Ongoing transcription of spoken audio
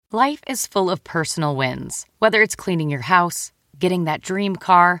Life is full of personal wins, whether it's cleaning your house, getting that dream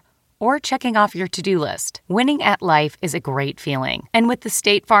car, or checking off your to-do list. Winning at life is a great feeling. And with the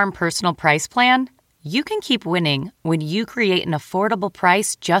State Farm Personal Price Plan, you can keep winning when you create an affordable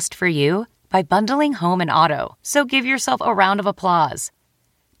price just for you by bundling home and auto. So give yourself a round of applause.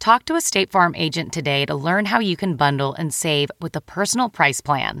 Talk to a State Farm agent today to learn how you can bundle and save with the Personal Price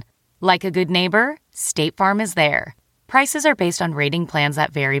Plan. Like a good neighbor, State Farm is there. Prices are based on rating plans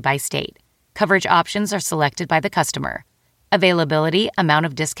that vary by state. Coverage options are selected by the customer. Availability, amount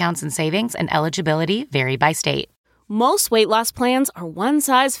of discounts and savings, and eligibility vary by state. Most weight loss plans are one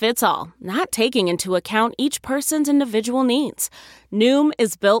size fits all, not taking into account each person's individual needs. Noom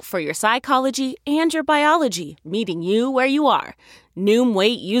is built for your psychology and your biology, meeting you where you are. Noom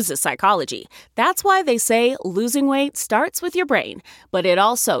Weight uses psychology. That's why they say losing weight starts with your brain. But it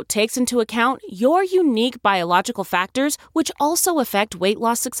also takes into account your unique biological factors, which also affect weight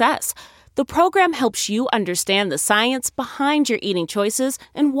loss success. The program helps you understand the science behind your eating choices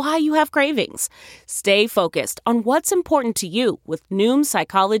and why you have cravings. Stay focused on what's important to you with Noom's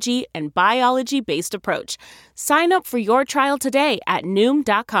psychology and biology-based approach. Sign up for your trial today at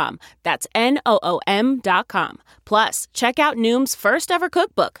Noom.com. That's Noom.com. Plus, check out Noom's first ever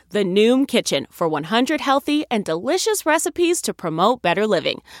cookbook, The Noom Kitchen, for 100 healthy and delicious recipes to promote better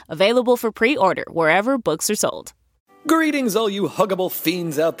living. Available for pre-order wherever books are sold. Greetings, all you huggable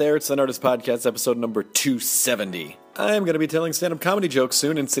fiends out there. It's the Nerdist Podcast, episode number 270. I am going to be telling stand-up comedy jokes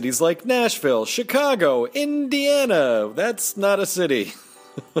soon in cities like Nashville, Chicago, Indiana. That's not a city.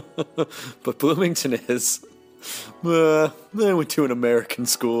 But Bloomington is. I went to an American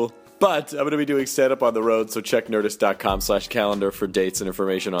school. But I'm going to be doing stand-up on the road, so check Nerdist.com/calendar for dates and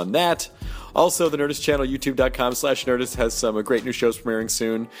information on that. Also, the Nerdist channel, YouTube.com/Nerdist, has some great new shows premiering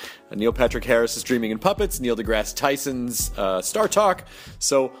soon. Neil Patrick Harris is Dreaming in Puppets, Neil deGrasse Tyson's Star Talk.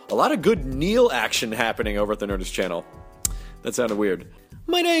 So, a lot of good Neil action happening over at the Nerdist channel. That sounded weird.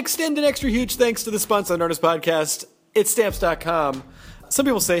 Might I extend an extra huge thanks to the sponsor of the Nerdist Podcast? It's Stamps.com. Some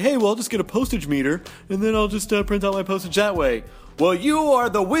people say, hey, well, I'll just get a postage meter, and then I'll just print out my postage that way. Well, you are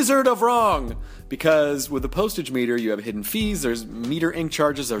the wizard of wrong, because with a postage meter, you have hidden fees, there's meter ink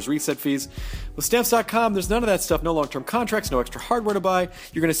charges, there's reset fees. With Stamps.com, there's none of that stuff, no long-term contracts, no extra hardware to buy.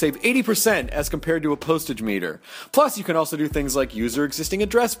 You're going to save 80% as compared to a postage meter. Plus, you can also do things like use your existing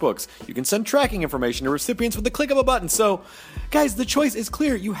address books. You can send tracking information to recipients with the click of a button. So, guys, the choice is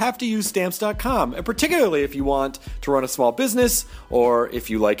clear. You have to use Stamps.com, and particularly if you want to run a small business, or if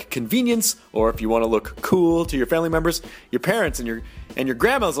you like convenience, or if you want to look cool to your family members, your parents and your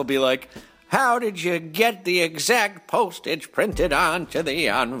grandmas will be like, how did you get the exact postage printed onto the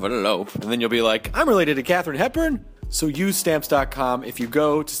envelope? And then you'll be like, I'm related to Katharine Hepburn. So use Stamps.com. If you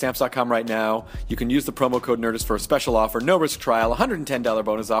go to Stamps.com right now, you can use the promo code NERDIST for a special offer, no risk trial, $110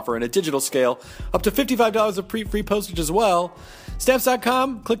 bonus offer, and a digital scale, up to $55 of free postage as well.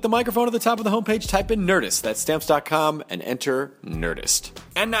 Stamps.com, click the microphone at the top of the homepage, type in Nerdist. That's Stamps.com, and enter Nerdist.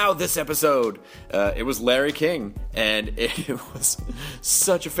 And now this episode. It was Larry King, and it was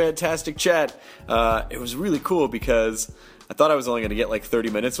such a fantastic chat. It was really cool because I thought I was only going to get like 30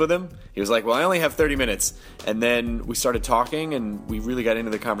 minutes with him. He was like, well, I only have 30 minutes. And then we started talking, and we really got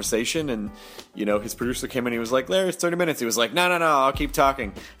into the conversation. And, you know, his producer came in, and he was like, Larry, it's 30 minutes. He was like, no, I'll keep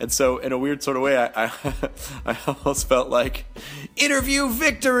talking. And so in a weird sort of way, I almost felt like interview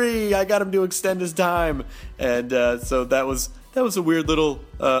victory. I got him to extend his time. And so that was a weird little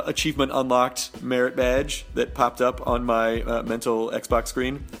achievement unlocked merit badge that popped up on my mental Xbox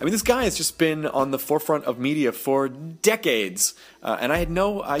screen. I mean, this guy has just been on the forefront of media for decades, and I had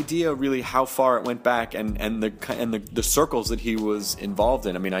no idea really how far it went back and the circles that he was involved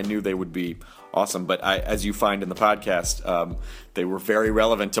in. I mean, I knew they would be awesome, but as you find in the podcast, they were very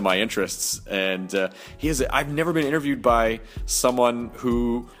relevant to my interests. And I've never been interviewed by someone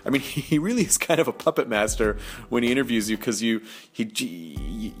who, I mean, he really is kind of a puppet master when he interviews you, because you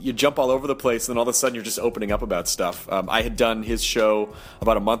jump all over the place, and then all of a sudden you're just opening up about stuff. I had done his show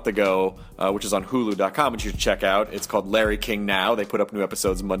about a month ago, which is on Hulu.com, which you should check out. It's called Larry King Now. They put up new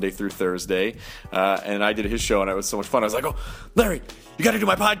episodes Monday through Thursday, and I did his show, and it was so much fun. I was like, oh, Larry, you got to do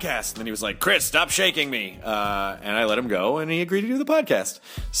my podcast. And then he was like, Chris, stop shaking me. And I let him go, and he agreed to do the podcast.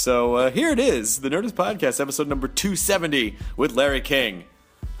 So here it is, the Nerdist Podcast, episode number 270 with Larry King.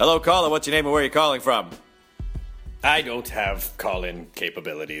 Hello, caller. What's your name and where are you calling from? I don't have call-in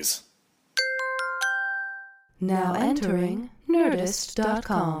capabilities. Now entering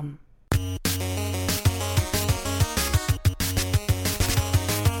Nerdist.com.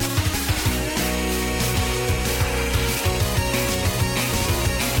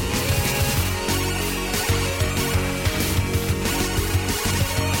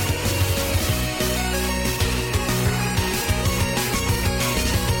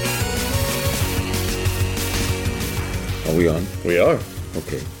 we on? We are.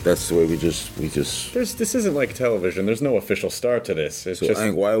 Okay, that's the way we just. This isn't like television. There's no official start to this. It's So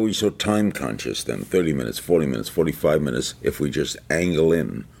just. why are we so time conscious then? 30 minutes, 40 minutes, 45 minutes. If we just angle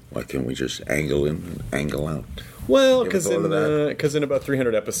in, why can't we just angle in and angle out? Well, You ever because thought of that? in about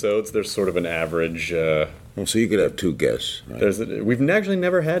 300 episodes, there's sort of an average. Oh, so you could have two guests. Right? We've actually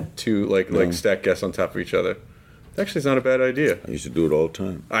never had two like stacked guests on top of each other. Actually, it's not a bad idea. I used to do it all the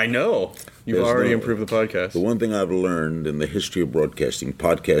time. I know. You've There's already no- improved the podcast. The one thing I've learned in the history of broadcasting,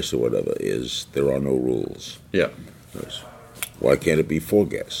 podcasts or whatever, is there are no rules. Yeah. Yes. Why can't it be four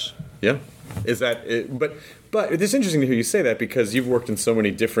guests? Yeah. Is that it? But it's interesting to hear you say that because you've worked in so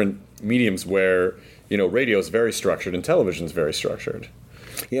many different mediums where, radio is very structured and television is very structured.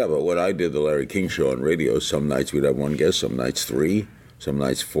 Yeah, but what I did, the Larry King Show on radio, some nights we'd have one guest, some nights three, some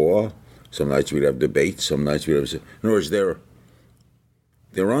nights four, some nights we'd have debates, some nights we'd have... In other words, there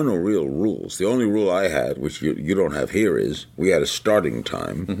are no real rules. The only rule I had, which you don't have here, is we had a starting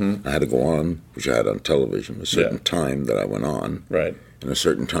time. Mm-hmm. I had to go on, which I had on television, a certain time that I went on. Right. And a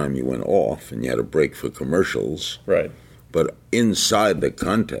certain time you went off, and you had a break for commercials. Right. But inside the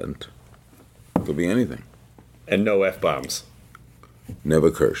content, it could be anything. And no F-bombs.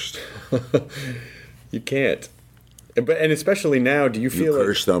 Never cursed. You can't. And especially now, do you feel You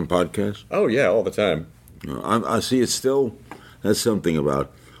cursed on podcasts? Oh, yeah, all the time. I see it's still... That's something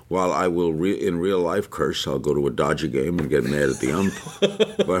about, while I will, in real life, curse, I'll go to a Dodger game and get mad at the ump.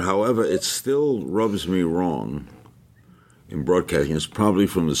 But however, it still rubs me wrong in broadcasting. It's probably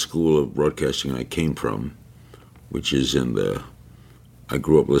from the school of broadcasting I came from, which is I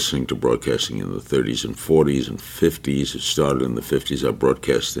grew up listening to broadcasting in the 30s and 40s and 50s. It started in the 50s. I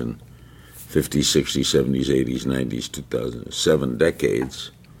broadcast in 50s, 60s, 70s, 80s, 90s, 2000, 7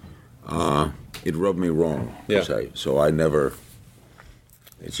 decades. It rubbed me wrong. Yeah. So I never...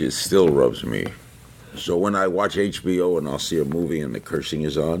 It just still rubs me. So when I watch HBO and I'll see a movie and the cursing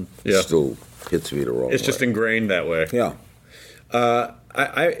is on, it still hits me the wrong way. It's just ingrained that way. Yeah.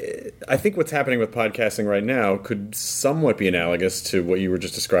 I think what's happening with podcasting right now could somewhat be analogous to what you were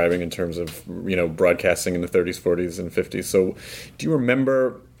just describing in terms of, broadcasting in the 30s, 40s, and 50s. So do you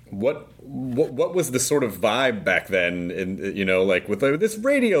remember what was the sort of vibe back then, like with this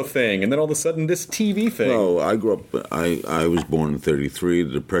radio thing, and then all of a sudden this TV thing? Well, I grew up, I was born in 33,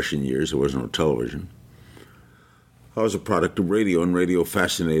 the Depression years, there was no television. I was a product of radio, and radio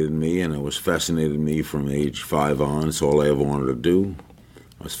fascinated me, and it was fascinated me from age 5 on. It's all I ever wanted to do.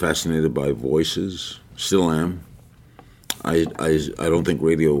 I was fascinated by voices, still am. I don't think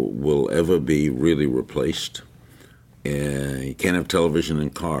radio will ever be really replaced. You can't have television in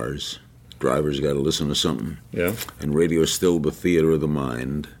cars. Drivers got to listen to something. Yeah. And radio is still the theater of the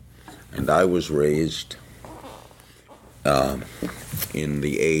mind. And I was raised in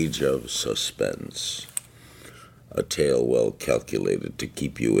the age of suspense. A tale well calculated to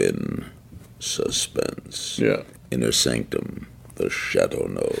keep you in suspense. Yeah. Inner sanctum, the shadow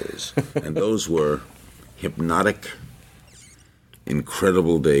knows. And those were hypnotic,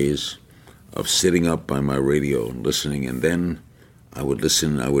 incredible days of sitting up by my radio and listening, and then I would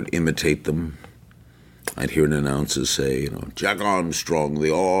listen, I would imitate them. I'd hear an announcer say, Jack Armstrong,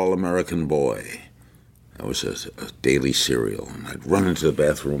 the all-American boy. That was a daily serial. And I'd run into the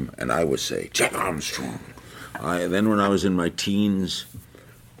bathroom, and I would say, Jack Armstrong. Then when I was in my teens,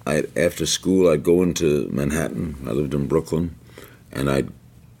 after school, I'd go into Manhattan. I lived in Brooklyn. And I'd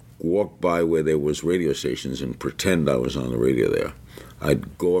walk by where there was radio stations and pretend I was on the radio there.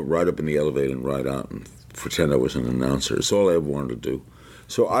 I'd go right up in the elevator and ride out and pretend I was an announcer. It's all I ever wanted to do.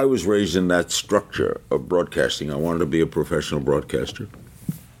 So I was raised in that structure of broadcasting. I wanted to be a professional broadcaster.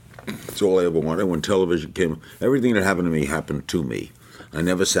 That's all I ever wanted. When television came, everything that happened to me happened to me. I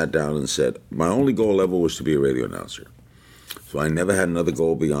never sat down and said, my only goal ever was to be a radio announcer. So I never had another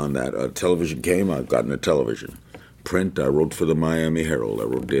goal beyond that. Television came, I've gotten a television. Print, I wrote for the Miami Herald. I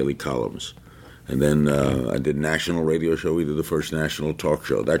wrote daily columns. And then I did national radio show. We did the first national talk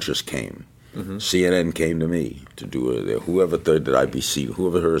show. That just came. Mm-hmm. CNN came to me to do it. Whoever thought that I'd be seen,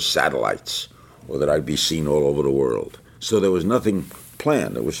 whoever heard of satellites, or that I'd be seen all over the world. So there was nothing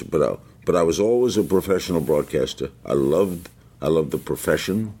planned. But I was always a professional broadcaster. I loved the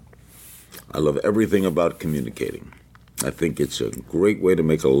profession. I love everything about communicating. I think it's a great way to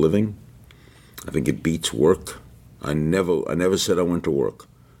make a living. I think it beats work. I never said I went to work.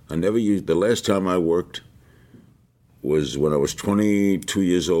 The last time I worked was when I was 22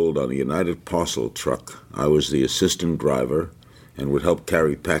 years old on a United Parcel truck. I was the assistant driver and would help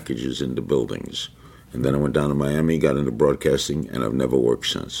carry packages into buildings. And then I went down to Miami, got into broadcasting, and I've never worked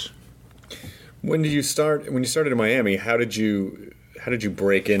since. When did you start? When you started in Miami, how did you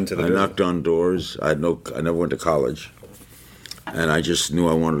break into the business? I knocked on doors. I never went to college. And I just knew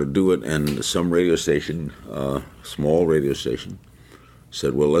I wanted to do it, and some radio station, small radio station,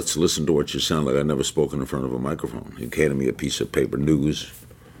 said, well, let's listen to what you sound like. I'd never spoken in front of a microphone. He handed me a piece of paper, news,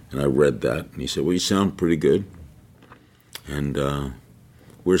 and I read that. And he said, well, you sound pretty good. And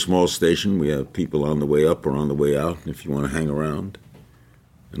we're a small station. We have people on the way up or on the way out. And if you want to hang around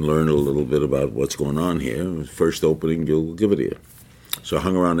and learn a little bit about what's going on here, first opening, we'll give it to you. So I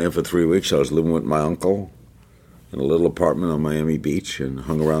hung around there for 3 weeks. I was living with my uncle in a little apartment on Miami Beach and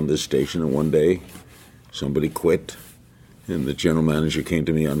hung around this station. And one day, somebody quit. And the general manager came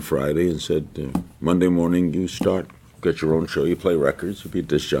to me on Friday and said, Monday morning you start, get your own show, you play records, you'll be a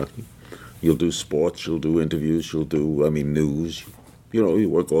disc jockey. You'll do sports, you'll do interviews, you'll do, news. You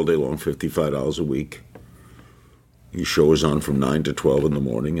work all day long, $55 a week. Your show is on from 9 to 12 in the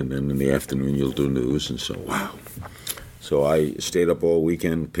morning, and then in the afternoon you'll do news. And so, wow. So I stayed up all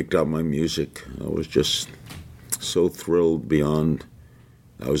weekend, picked out my music. I was just so thrilled beyond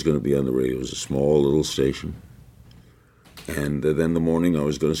I was going to be on the radio. It was a small little station. And then the morning I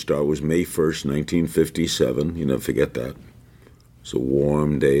was going to start was May 1st, 1957. You never forget that. It's a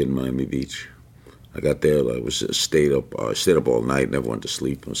warm day in Miami Beach. I got there, I stayed up all night, never went to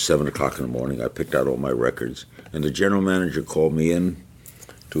sleep. It was 7 o'clock in the morning. I picked out all my records. And the general manager called me in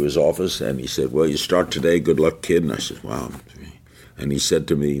to his office, and he said, well, you start today, good luck, kid. And I said, wow. And he said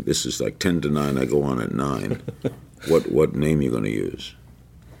to me, this is like 10 to 9, I go on at 9. What name are you going to use?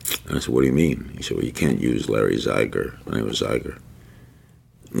 And I said, what do you mean? He said, well, you can't use Larry Zeiger. My name was Zeiger.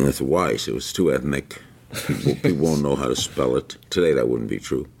 And I said, why? He said, it's too ethnic. People won't know how to spell it. Today that wouldn't be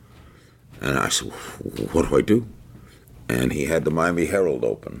true. And I said, what do I do? And he had the Miami Herald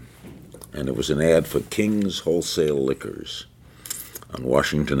open. And it was an ad for King's Wholesale Liquors on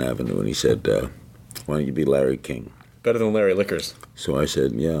Washington Avenue. And he said, why don't you be Larry King? Better than Larry Liquors. So I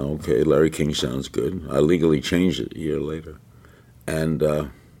said, yeah, okay, Larry King sounds good. I legally changed it a year later. And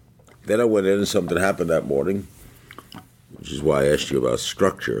then I went in and something happened that morning, which is why I asked you about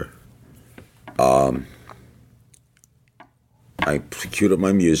structure. I queued up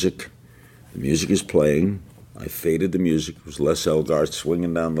my music. The music is playing. I faded the music. It was Les Elgart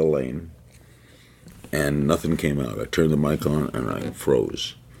swinging down the lane. And nothing came out. I turned the mic on and I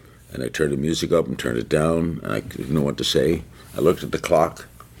froze. And I turned the music up and turned it down, and I didn't know what to say. I looked at the clock.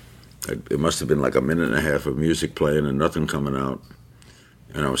 It must have been like a minute and a half of music playing and nothing coming out.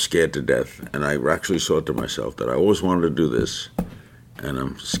 And I was scared to death. And I actually thought to myself that I always wanted to do this, and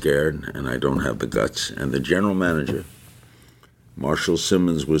I'm scared, and I don't have the guts. And the general manager, Marshall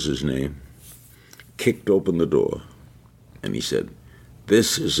Simmons was his name, kicked open the door, and he said,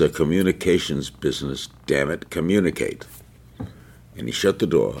 this is a communications business, damn it, communicate. And he shut the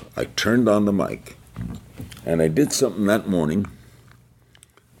door. I turned on the mic, and I did something that morning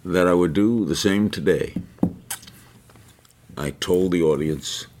that I would do the same today. I told the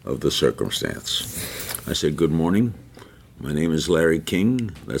audience of the circumstance. I said, good morning. My name is Larry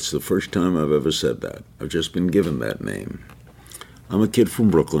King. That's the first time I've ever said that. I've just been given that name. I'm a kid from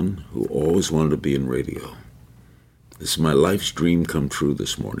Brooklyn who always wanted to be in radio. This is my life's dream come true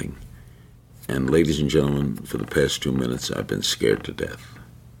this morning. And ladies and gentlemen, for the past 2 minutes, I've been scared to death.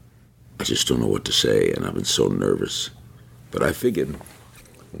 I just don't know what to say, and I've been so nervous. But I figured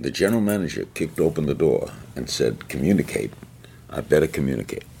when the general manager kicked open the door and said, communicate, I better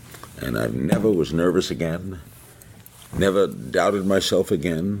communicate. And I never was nervous again, never doubted myself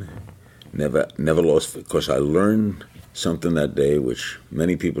again, never lost, because I learned something that day, which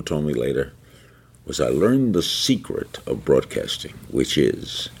many people told me later, was I learned the secret of broadcasting, which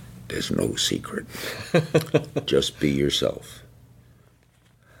is there's no secret. Just be yourself.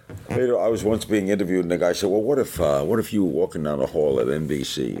 Later, I was once being interviewed, and the guy said, well, what if you were walking down the hall at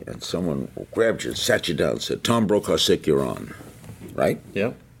NBC and someone grabbed you, sat you down, and said, Tom Brokaw-Sick, you're on, right?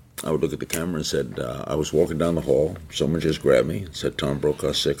 Yeah. I would look at the camera and said, I was walking down the hall, someone just grabbed me and said, Tom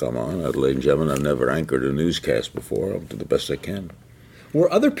Brokaw-Sick, I'm on. Ladies and gentlemen, I've never anchored a newscast before. I'll do the best I can.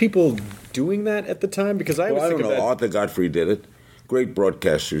 Were other people doing that at the time? Because I don't know. Arthur Godfrey did it. Great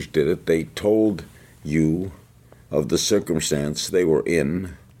broadcasters did it. They told you of the circumstance they were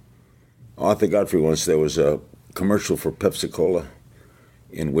in. Arthur Godfrey once, there was a commercial for Pepsi-Cola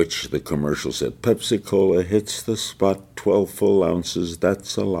in which the commercial said, Pepsi-Cola hits the spot, 12 full ounces,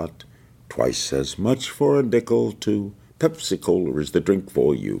 that's a lot. Twice as much for a nickel, too. Pepsi-Cola is the drink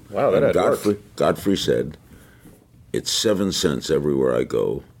for you. Wow, that worked. Godfrey said, it's 7 cents everywhere I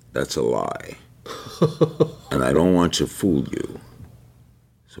go. That's a lie. And I don't want to fool you.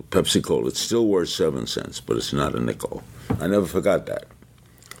 So Pepsi-Cola, it's still worth 7 cents, but it's not a nickel. I never forgot that.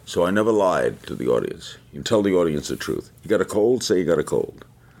 So I never lied to the audience. You tell the audience the truth. You got a cold? Say you got a cold.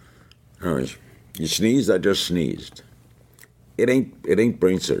 All right. You sneezed? I just sneezed. It ain't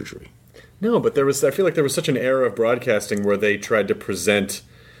brain surgery. No, but I feel like there was such an era of broadcasting where they tried to present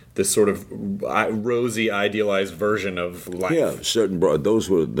this sort of rosy, idealized version of life. Yeah, those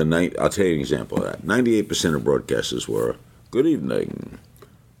were I'll tell you an example of that. 98% of broadcasters were, good evening,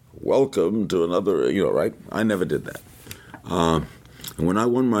 welcome to another, right? I never did that. And when I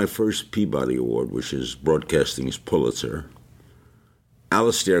won my first Peabody Award, which is broadcasting's Pulitzer,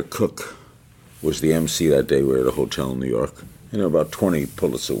 Alistair Cook was the MC that day. We were at a hotel in New York. About 20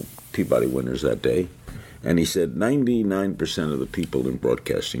 Pulitzer Peabody winners that day. And he said 99% of the people in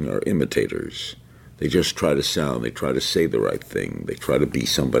broadcasting are imitators. They just try to sound, they try to say the right thing, they try to be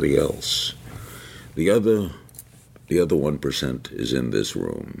somebody else. The other 1% is in this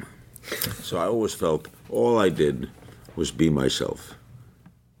room. So I always felt all I did was be myself.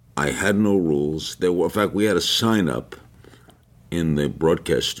 I had no rules. In fact, we had a sign up in the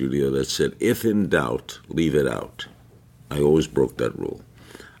broadcast studio that said, if in doubt, leave it out. I always broke that rule.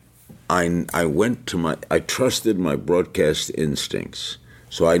 I trusted my broadcast instincts.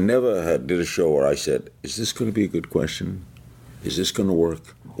 So I never did a show where I said, is this going to be a good question? Is this going to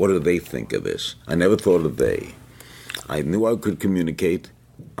work? What do they think of this? I never thought of they. I knew I could communicate.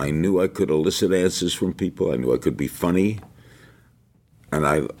 I knew I could elicit answers from people. I knew I could be funny. And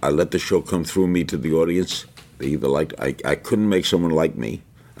I let the show come through me to the audience. They either liked, I couldn't make someone like me.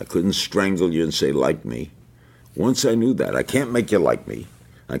 I couldn't strangle you and say, like me. Once I knew that, I can't make you like me.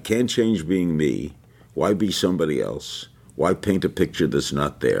 I can't change being me. Why be somebody else? Why paint a picture that's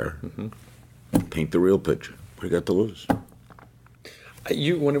not there? Mm-hmm. Paint the real picture. What do you got to lose?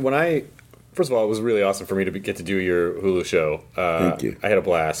 First of all, it was really awesome for me to get to do your Hulu show. Thank you. I had a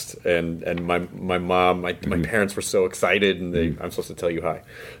blast, and my mom, my parents were so excited, and I'm supposed to tell you hi.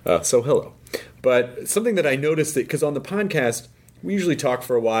 So hello. But something that I noticed, because on the podcast, we usually talk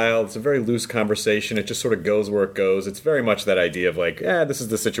for a while. It's a very loose conversation. It just sort of goes where it goes. It's very much that idea of like, this is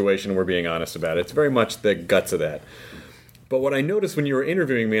the situation, we're being honest about it. It's very much the guts of that. But what I noticed when you were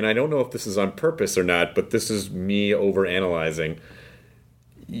interviewing me, and I don't know if this is on purpose or not, but this is me overanalyzing,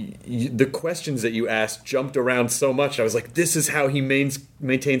 the questions that you asked jumped around so much. I was like, this is how he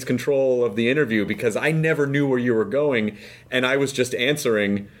maintains control of the interview, because I never knew where you were going, and I was just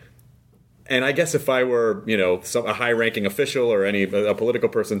answering. And I guess if I were, a high-ranking official or a political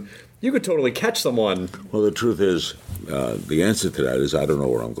person, you could totally catch someone. Well, the truth is, the answer to that is I don't know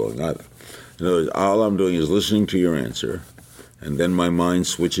where I'm going either. All I'm doing is listening to your answer, and then my mind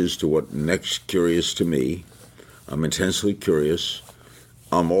switches to what next curious to me. I'm intensely curious.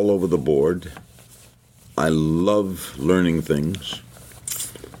 I'm all over the board. I love learning things.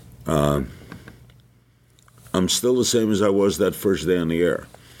 I'm still the same as I was that first day on the air.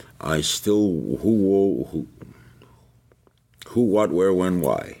 I still who, what, where, when,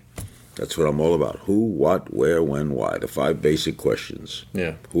 why. That's what I'm all about. Who, what, where, when, why. The 5 basic questions.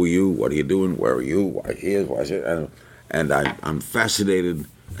 Yeah. Who are you? What are you doing? Where are you? Why here? Why is it? And I'm fascinated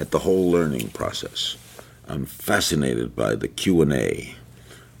at the whole learning process. I'm fascinated by the Q&A.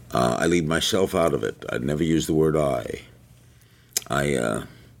 I leave myself out of it. I never use the word I.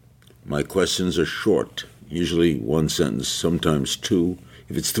 My questions are short, usually 1 sentence, sometimes 2.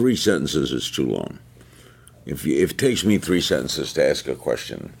 If it's 3 sentences, it's too long. If it takes me 3 sentences to ask a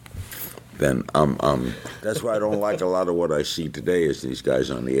question, then that's why I don't like a lot of what I see today is these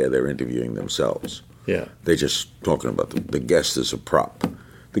guys on the air, they're interviewing themselves. Yeah. They're just talking about the guest as a prop.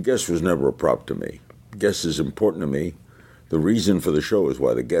 The guest was never a prop to me. The guest is important to me. The reason for the show is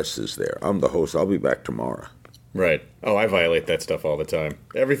why the guest is there. I'm the host. I'll be back tomorrow. Right. Oh, I violate that stuff all the time.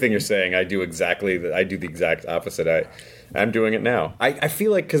 Everything you're saying, I do the exact opposite. I'm doing it now. I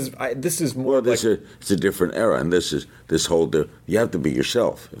feel like because this is more it's a different era, and this whole you have to be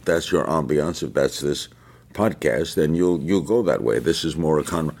yourself. If that's your ambiance, if that's this podcast, then you'll go that way. This is more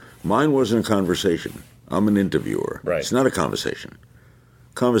mine wasn't a conversation. I'm an interviewer. Right. It's not a conversation.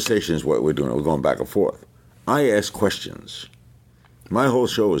 Conversation is what we're doing. We're going back and forth. I ask questions. My whole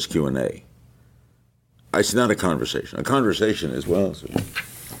show is Q&A. It's not a conversation. A conversation is,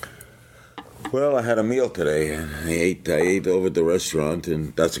 I had a meal today, and I ate over at the restaurant,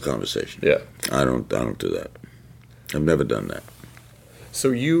 and that's a conversation. Yeah. I don't do that. I've never done that.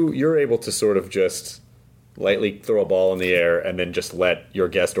 So you're able to sort of just lightly throw a ball in the air and then just let your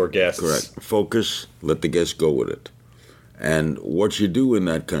guest or guests... Correct. Focus, let the guest go with it. And what you do in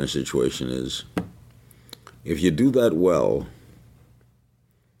that kind of situation is, if you do that well,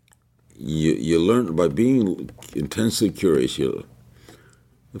 you learn by being intensely curious.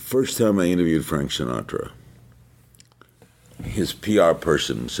 The first time I interviewed Frank Sinatra, his PR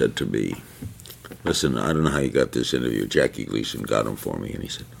person said to me, listen, I don't know how you got this interview. Jackie Gleason got him for me. And he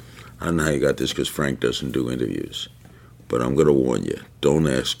said, I don't know how you got this because Frank doesn't do interviews. but I'm going to warn you, don't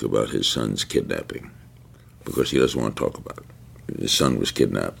ask about his son's kidnapping, because he doesn't want to talk about it. His son was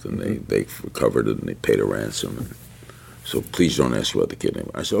kidnapped, and they recovered it, and they paid a ransom. And so please don't ask about the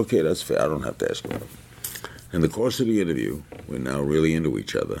kidnapping. I said, okay, that's fair. I don't have to ask about it. In the course of the interview, we're now really into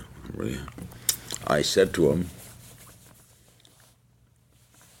each other. I said to him,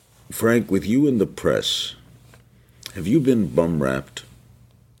 Frank, with you in the press, have you been bum-rapped,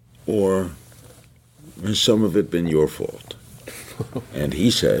 or has some of it been your fault? And he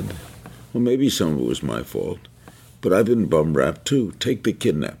said, well, maybe some of it was my fault, but I've been bum-rapped too. Take the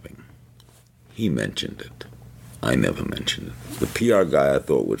kidnapping. He mentioned it. I never mentioned it. The PR guy I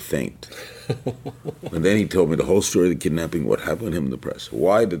thought would faint. And then he told me the whole story of the kidnapping, what happened to him in the press.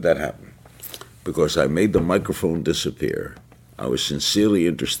 Why did that happen? Because I made the microphone disappear. I was sincerely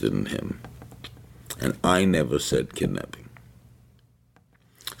interested in him. And I never said kidnapping.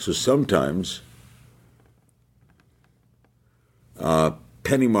 So sometimes,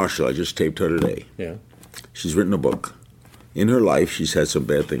 Penny Marshall, I just taped her today. Yeah. She's written a book. In her life, she's had some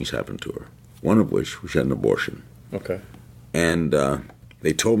bad things happen to her. One of which, she had an abortion. Okay. And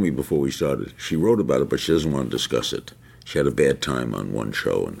they told me before we started, she wrote about it, but she doesn't want to discuss it. She had a bad time on one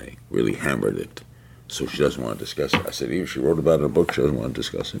show, and they really hammered it. So she doesn't want to discuss it. I said, even if she wrote about it in a book, she doesn't want to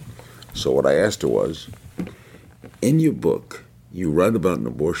discuss it. So what I asked her was, in your book, you write about an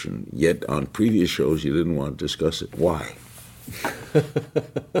abortion, yet on previous shows you didn't want to discuss it. Why?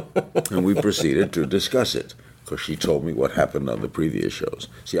 And we proceeded to discuss it, because she told me what happened on the previous shows.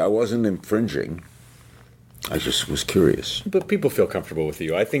 See, I wasn't infringing. I just was curious. But people feel comfortable with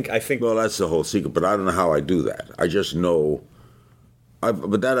you. I think. Well, that's the whole secret, but I don't know how I do that. I just know.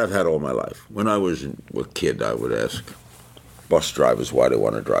 But that I've had all my life. When I was a kid, I would ask bus drivers why they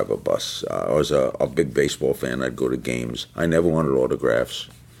want to drive a bus. I was a big baseball fan. I'd go to games. I never wanted autographs.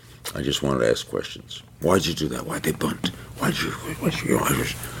 I just wanted to ask questions. Why'd you do that? Why'd they bunt?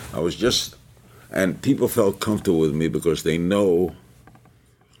 I was just, and people felt comfortable with me because they know.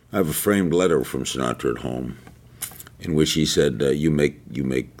 I have a framed letter from Sinatra at home, in which he said, "You make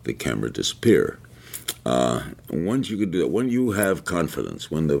the camera disappear." Once you can do that, when you have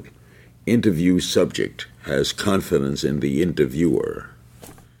confidence, when the interview subject has confidence in the interviewer,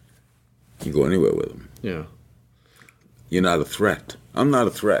 you go anywhere with them. Yeah. You're not a threat. I'm not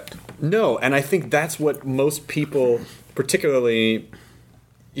a threat. No, and I think that's what most people, particularly,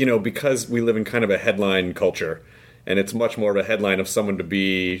 because we live in kind of a headline culture, and it's much more of a headline of someone to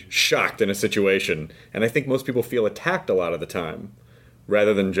be shocked in a situation. And I think most people feel attacked a lot of the time,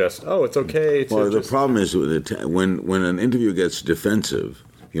 rather than just, oh, it's okay. Well, the problem is when an interview gets defensive,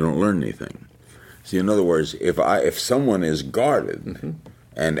 you don't learn anything. See, in other words, if someone is guarded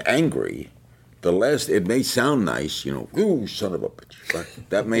and angry, it may sound nice, ooh, son of a bitch. Right?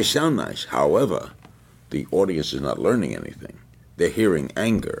 That may sound nice. However, the audience is not learning anything. They're hearing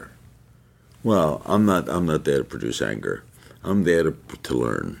anger. Well, I'm not there to produce anger. I'm there to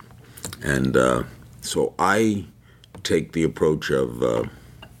learn. And so I take the approach of,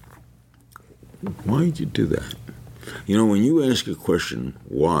 why did you do that? When you ask a question,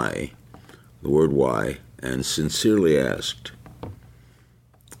 why, the word why, and sincerely asked,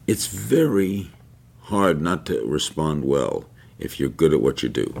 it's very hard not to respond well if you're good at what you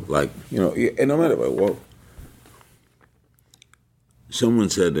do. Like, and no matter what, someone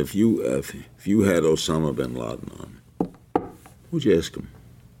said, if you had Osama bin Laden on, would you ask him?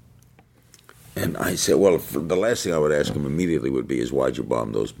 And I said, well, the last thing I would ask him immediately would be, why'd you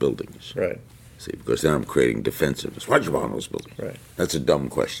bomb those buildings? Right. See, because then I'm creating defensiveness. Why'd you bomb those buildings? Right. That's a dumb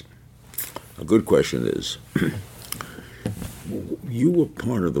question. A good question is, you were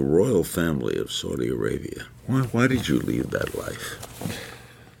part of the royal family of Saudi Arabia. Why did you leave that life?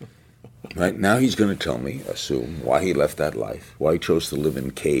 Right now he's going to tell me, assume, why he left that life, why he chose to live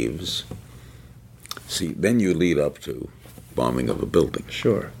in caves. See, then you lead up to bombing of a building.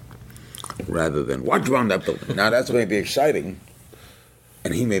 Sure. Rather than, why'd you bomb that building? Now that's going to be exciting,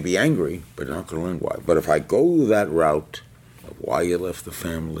 and he may be angry, but not going to learn why. But if I go that route of why you left the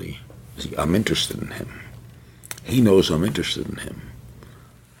family, see, I'm interested in him. He knows I'm interested in him.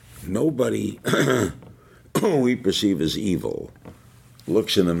 Nobody we perceive as evil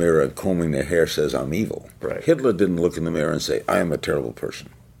looks in the mirror and combing their hair says, I'm evil. Right. Hitler didn't look in the mirror and say, I am a terrible person.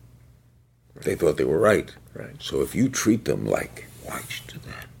 Right. They thought they were right. Right. So if you treat them like, why'd you do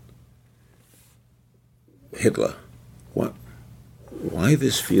that? Hitler, what? Why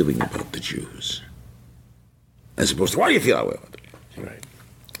this feeling about the Jews? As opposed to, why do you feel that way about them? Right.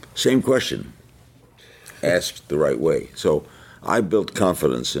 Same question, asked the right way. So I built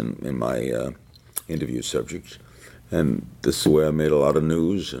confidence in my interview subjects, and this is the way I made a lot of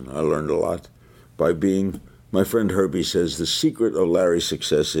news, and I learned a lot by being My friend Herbie says the secret of Larry's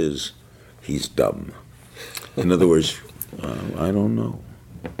success is he's dumb. In other words, I don't know.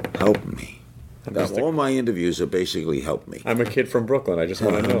 Help me. All my interviews are basically help me. I'm a kid from Brooklyn. I just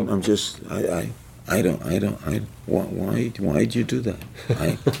want to know. I'm just, why'd you do that?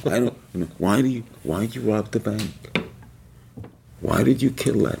 I don't, why'd you rob the bank? Why did you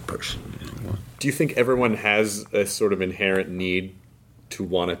kill that person? Do you think everyone has a sort of inherent need to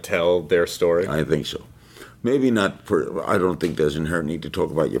want to tell their story? I think so. Maybe not, I don't think there's an inherent need to talk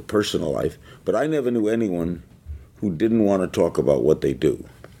about your personal life, but I never knew anyone who didn't want to talk about what they do.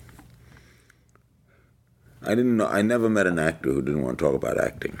 I never met an actor who didn't want to talk about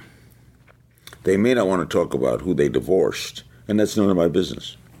acting. They may not want to talk about who they divorced, and that's none of my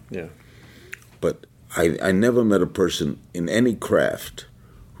business. Yeah. But I never met a person in any craft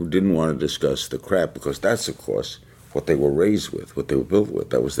who didn't want to discuss the craft, because that's, of course, what they were raised with, what they were built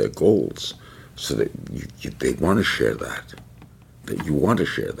with. That was their goals. So that they want to share that. That you want to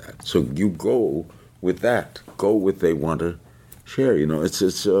share that. So you go with that. Go with they want to share. You know,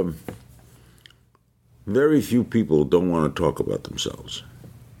 it's very few people don't want to talk about themselves.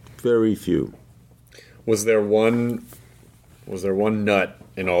 Very few. Was there one nut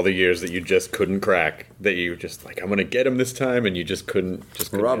in all the years that you just couldn't crack, that you just like, I'm going to get him this time, and you just couldn't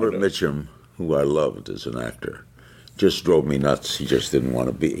Robert Mitchum, who I loved as an actor, just drove me nuts. He just didn't want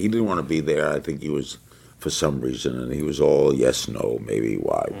to be. He didn't want to be there. I think he was, for some reason, and he was all yes, no, maybe,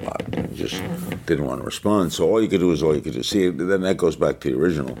 why. He just didn't want to respond. So all you could do is all you could do. See, then that goes back to the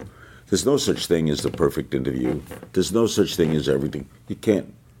original. There's no such thing as the perfect interview. There's no such thing as everything. You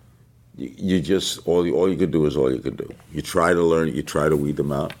can't. You just all you could do is all you could do. You try to learn. You try to weed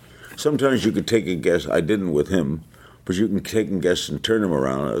them out. Sometimes you could take a guess. I didn't with him, but you can take a guess and turn him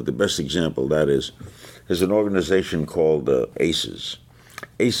around. The best example of that is there's an organization called ACES.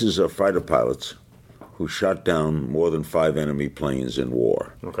 ACES are fighter pilots who shot down more than 5 enemy planes in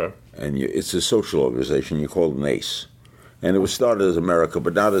war. Okay. And it's a social organization. You call it an ACE. And it was started as America,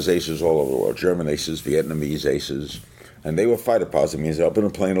 but now there's ACES all over the world. German ACES, Vietnamese ACES. And they were fighter pilots. It means they're up in a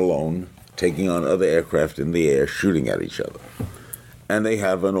plane alone, taking on other aircraft in the air, shooting at each other. And they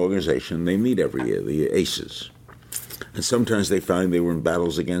have an organization. They meet every year, the ACES. And sometimes they find they were in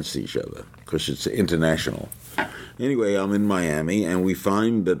battles against each other because it's international. Anyway, I'm in Miami, and we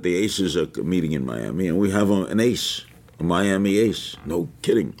find that the ACES are meeting in Miami, and we have an ace, a Miami ace. No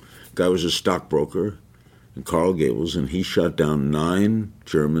kidding. Guy was a stockbroker in Coral Gables, and he shot down 9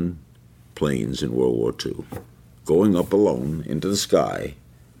 German planes in World War II, going up alone into the sky,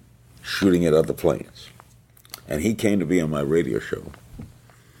 shooting at other planes. And he came to be on my radio show.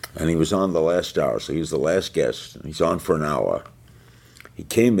 And he was on the last hour, so he was the last guest. And he's on for an hour. He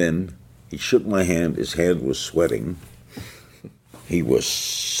came in, he shook my hand, his hand was sweating. He was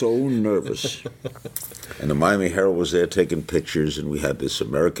so nervous. And the Miami Herald was there taking pictures, and we had this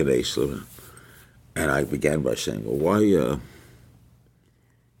American ace living. And I began by saying, well,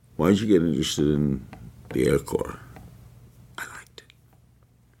 why did you get interested in the Air Corps? I liked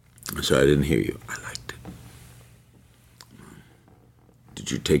it. I said, I didn't hear you. I liked it.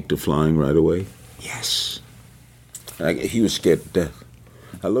 Did you take to flying right away? Yes. He was scared to death.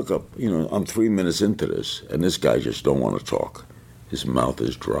 I look up, I'm 3 minutes into this, and this guy just don't want to talk. His mouth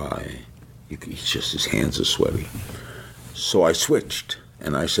is dry. His hands are sweaty. So I switched,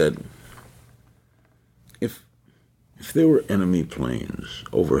 and I said, if there were enemy planes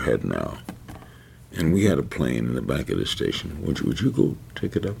overhead now, and we had a plane in the back of the station, would you go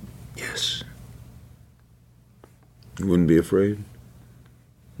take it up? Yes. You wouldn't be afraid?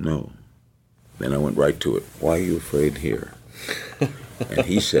 No. Then I went right to it. Why are you afraid here? And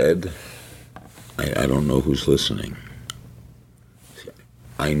he said, I don't know who's listening.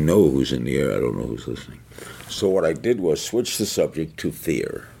 I know who's in the air, I don't know who's listening. So what I did was switch the subject to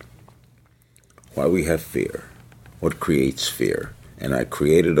fear. Why we have fear. What creates fear? And I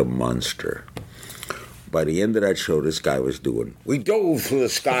created a monster. By the end of that show, this guy was doing, we dove through the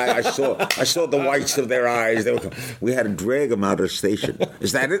sky. I saw the whites of their eyes. We had to drag him out of the station.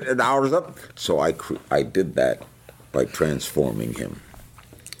 Is that it? An hour's up? So I did that by transforming him.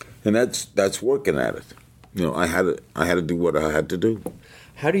 And that's working at it. I had to do what I had to do.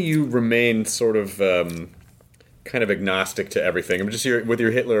 How do you remain sort of kind of agnostic to everything? I'm just here with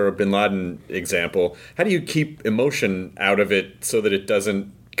your Hitler or Bin Laden example. How do you keep emotion out of it so that it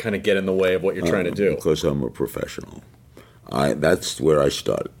doesn't kind of get in the way of what you're trying to do? Because I'm a professional. That's where I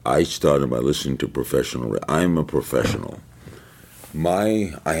started. I started by listening to professional. I'm a professional.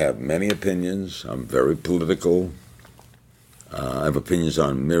 I have many opinions. I'm very political. I have opinions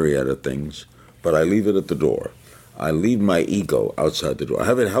on myriad of things, but I leave it at the door. I leave my ego outside the door. I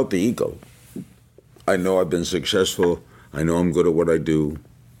have a healthy ego. I know I've been successful. I know I'm good at what I do.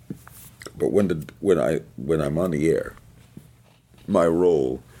 But when I'm on the air, my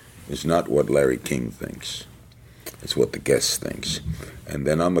role is not what Larry King thinks. It's what the guest thinks. And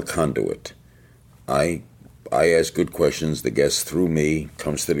then I'm a conduit. I ask good questions. The guest, through me,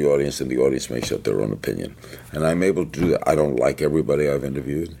 comes to the audience, and the audience makes up their own opinion. And I'm able to do that. I don't like everybody I've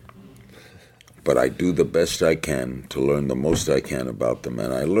interviewed, but I do the best I can to learn the most I can about them.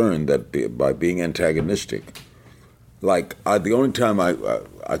 And I learned that by being antagonistic, the only time I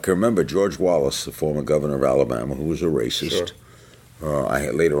can remember George Wallace, the former governor of Alabama, who was a racist.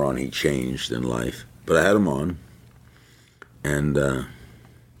 Sure. Later on, he changed in life. But I had him on, and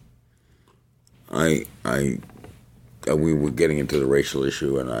we were getting into the racial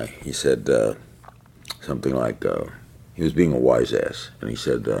issue, and he said something like, he was being a wise ass, and he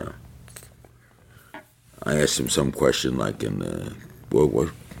said, I asked him some question like, what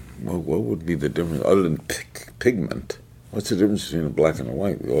would be the difference, other than pigment? What's the difference between a black and a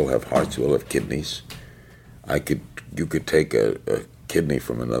white? We all have hearts, we all have kidneys. You could take a kidney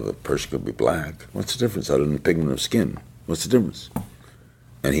from another person, could be black. What's the difference other than the pigment of skin? What's the difference?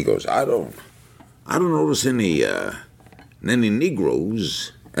 And he goes, I don't notice any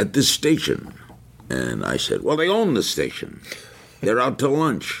Negroes at this station. And I said, well, they own the station. They're out to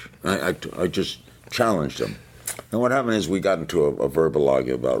lunch. I just challenged him. And what happened is we got into a verbal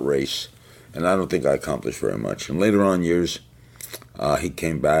argument about race, and I don't think I accomplished very much. And later on years, he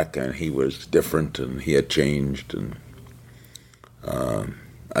came back, and he was different, and he had changed, and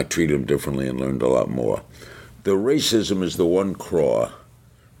I treated him differently and learned a lot more. The racism is the one craw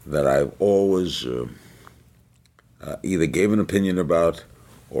that I've always either gave an opinion about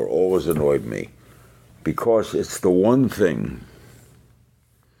or always annoyed me, because it's the one thing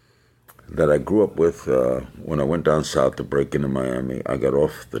that I grew up with. When I went down south to break into Miami, I got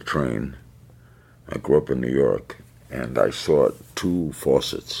off the train. I grew up in New York, and I saw two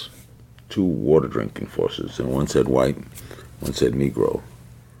faucets, two water drinking faucets, and one said white, one said Negro,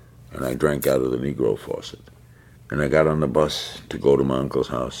 and I drank out of the Negro faucet. And I got on the bus to go to my uncle's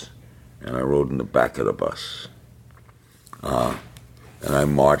house, and I rode in the back of the bus. And I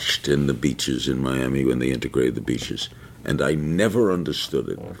marched in the beaches in Miami when they integrated the beaches, and I never understood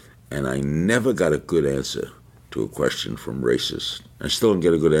it. And I never got a good answer to a question from racists. I still don't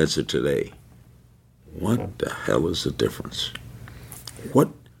get a good answer today. What the hell is the difference?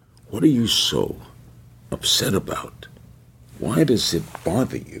 What are you so upset about? Why does it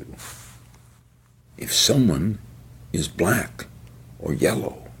bother you if someone is black or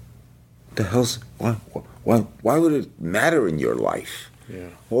yellow? The hell's why would it matter in your life? Yeah.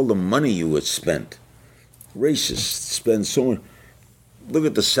 All the money you had spent. Racists spend so much. Look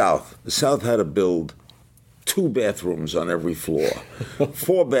at the South. The South had to build 2 bathrooms on every floor.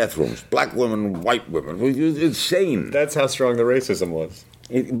 4 bathrooms. Black women, white women. It's insane. That's how strong the racism was.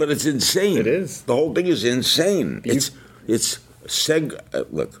 But it's insane. It is. The whole thing is insane. Look,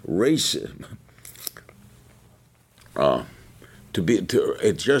 racism.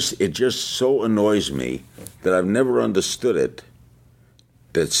 It just so annoys me that I've never understood it.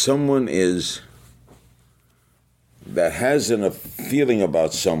 That someone that has a feeling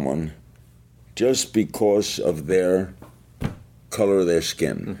about someone just because of their color of their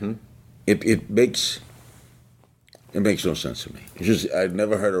skin. Mm-hmm. It makes no sense to me. I'd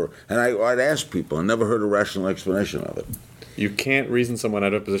never heard and I'd ask people. I never heard a rational explanation of it. You can't reason someone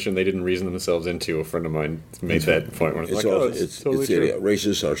out of a position they didn't reason themselves into. A friend of mine made that point where it's totally true.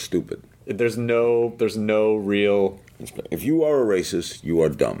 Racists are stupid. There's no real. If you are a racist, you are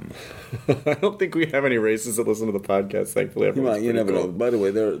dumb. I don't think we have any racists that listen to the podcast. Thankfully, you never know. By the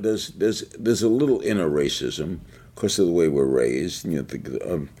way, there's a little inner racism because of the way we're raised.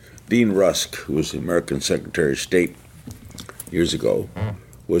 Dean Rusk, who was the American Secretary of State years ago,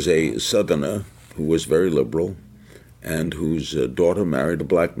 was a Southerner who was very liberal and whose daughter married a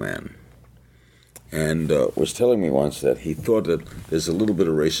black man. And was telling me once that he thought that there's a little bit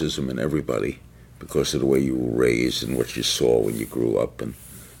of racism in everybody because of the way you were raised and what you saw when you grew up.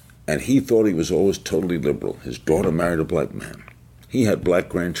 And he thought he was always totally liberal. His daughter married a black man. He had black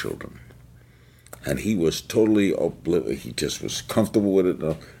grandchildren. And he was totally he just was comfortable with it.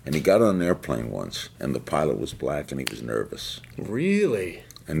 And he got on an airplane once, and the pilot was black, and he was nervous. Really?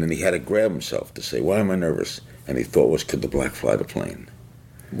 And then he had to grab himself to say, why am I nervous? And he thought could the black fly the plane?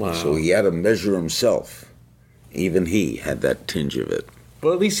 Wow. So he had to measure himself. Even he had that tinge of it.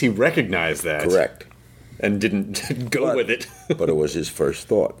 Well, at least he recognized that. Correct. And didn't go with it. But it was his first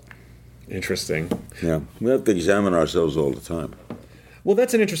thought. Interesting. Yeah. We have to examine ourselves all the time. Well,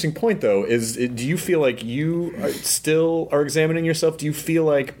 that's an interesting point, though. Do you feel like you still are examining yourself? Do you feel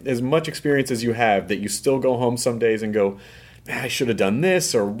like, as much experience as you have, that you still go home some days and go, I should have done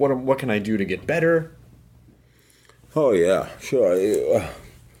this, or what can I do to get better? Oh, yeah, sure.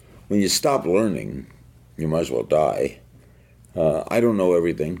 When you stop learning, you might as well die. I don't know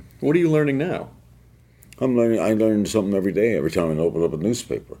everything. What are you learning now? I learn something every day, every time I open up a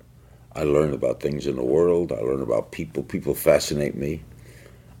newspaper. I learn about things in the world. I learn about people. People fascinate me.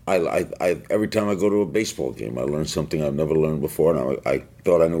 Every time I go to a baseball game, I learn something I've never learned before. And I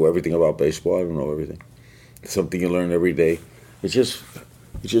thought I knew everything about baseball. I don't know everything. It's something you learn every day. It's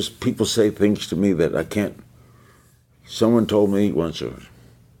just people say things to me that I can't. Someone told me once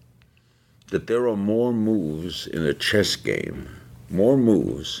that there are more moves in a chess game, more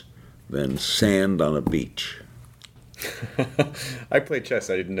moves than sand on a beach. I play chess.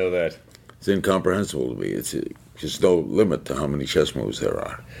 I didn't know that. It's incomprehensible to me. It's just no limit to how many chess moves there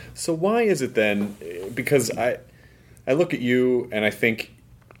are. So why is it then? Because I look at you and I think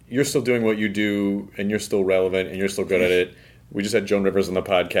you're still doing what you do, and you're still relevant, and you're still good at it. We just had Joan Rivers on the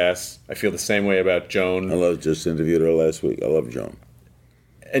podcast. I feel the same way about Joan. Just interviewed her last week. I love Joan.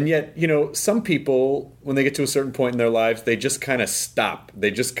 And yet, some people, when they get to a certain point in their lives, they just kind of stop.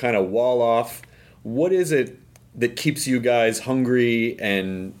 They just kind of wall off. What is it that keeps you guys hungry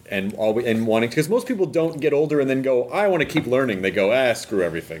and wanting? Because most people don't get older and then go, I want to keep learning. They go, screw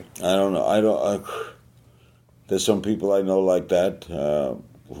everything. I don't know. There's some people I know like that,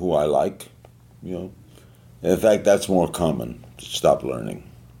 who I like. In fact, that's more common. Stop learning.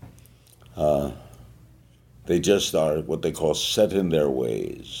 They just are what they call set in their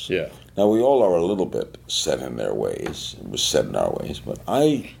ways. Yeah. Now, we all are a little bit set in their ways. We're set in our ways. But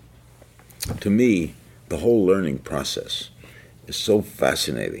to me, the whole learning process is so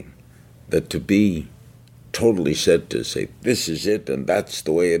fascinating that to be totally set to say, this is it and that's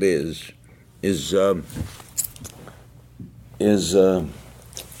the way it is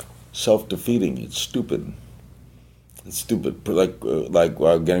self-defeating. It's stupid. It's stupid. Like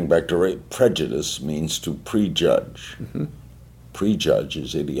getting back to prejudice means to prejudge. Mm-hmm. Prejudge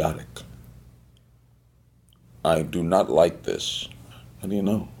is idiotic. I do not like this. How do you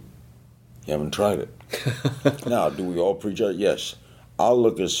know? You haven't tried it. Now, do we all prejudge? Yes. I'll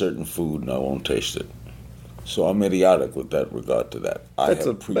look at certain food and I won't taste it. So I'm idiotic with that regard to that. That's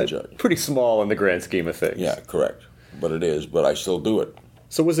a prejudge. Pretty small in the grand scheme of things. Yeah, correct. But it is. But I still do it.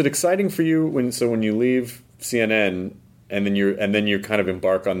 So was it exciting for you when you leave CNN and then you kind of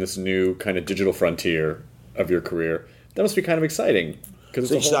embark on this new kind of digital frontier of your career? That must be kind of exciting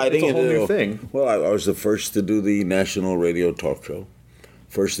because it's exciting. It's a whole new thing. Well, I was the first to do the national radio talk show,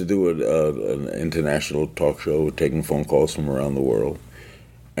 first to do an international talk show, taking phone calls from around the world.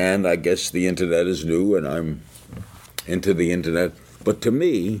 And I guess the internet is new, and I'm into the internet. But to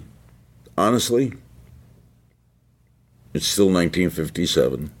me, honestly, it's still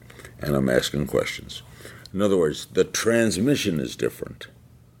 1957, and I'm asking questions. In other words, the transmission is different.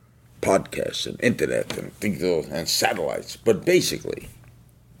 Podcasts and internet and things and satellites. But basically,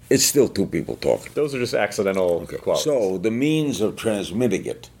 it's still two people talking. Those are just accidental qualities. So the means of transmitting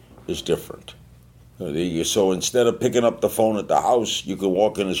it is different. So instead of picking up the phone at the house, you can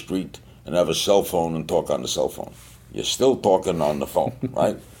walk in the street and have a cell phone and talk on the cell phone. You're still talking on the phone,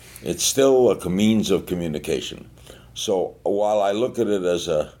 right? It's still a means of communication. So while I look at it as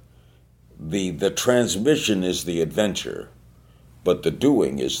the transmission is the adventure, but the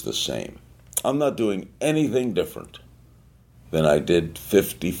doing is the same. I'm not doing anything different than I did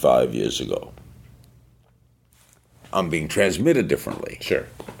 55 years ago. I'm being transmitted differently. Sure.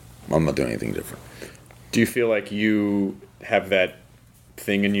 I'm not doing anything different. Do you feel like you have that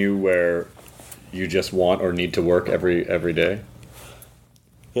thing in you where you just want or need to work every day?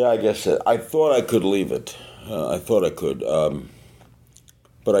 Yeah, I guess I thought I could leave it. I thought I could.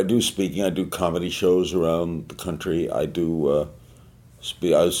 But I do speaking. I do comedy shows around the country. I do.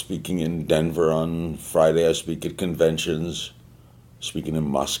 I was speaking in Denver on Friday. I speak at conventions. Speaking in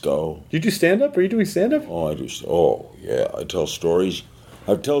Moscow. You do stand-up? Are you doing stand-up? Oh, I do. Oh, yeah. I tell stories.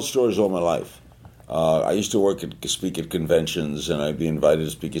 I've told stories all my life. I used to speak at conventions, and I'd be invited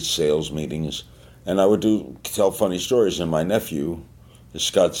to speak at sales meetings, and I would tell funny stories. And my nephew,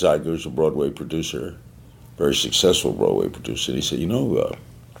 Scott Zeiger, who's a Broadway producer, very successful Broadway producer, and he said,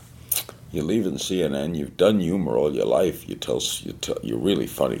 you're leaving CNN. You've done humor all your life. You're really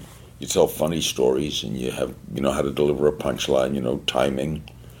funny. You tell funny stories, and you know how to deliver a punchline. You know timing.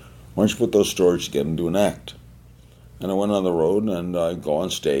 Why don't you put those stories together and do an act? And I went on the road, and I go on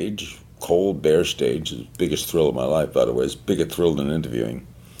stage, cold, bare stage. It's the biggest thrill of my life, by the way. It's a bigger thrill than interviewing,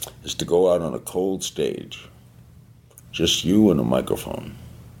 is to go out on a cold stage, just you and a microphone,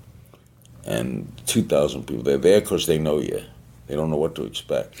 and 2,000 people. They're there because they know you. They don't know what to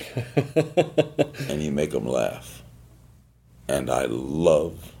expect. And you make them laugh. And I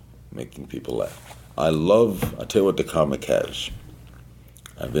love making people laugh. I'll tell you what the comic has.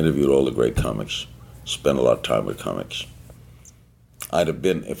 I've interviewed all the great comics, spent a lot of time with comics.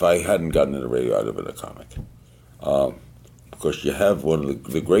 If I hadn't gotten into radio, I'd have been a comic. Because you have one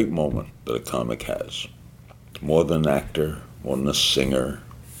of the great moments that a comic has, more than an actor, more than a singer,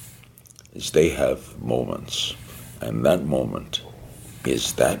 is they have moments. And that moment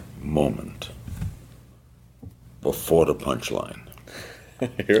is that moment before the punchline.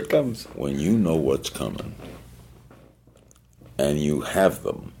 Here it comes. When you know what's coming, and you have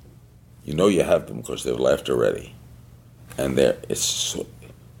them, you know you have them because they've laughed already. And it's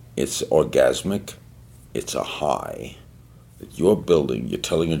orgasmic, it's a high that you're building, you're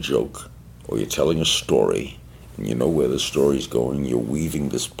telling a joke, or you're telling a story, and you know where the story's going, you're weaving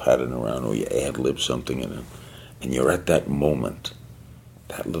this pattern around, or you ad-lib something in it, and you're at that moment,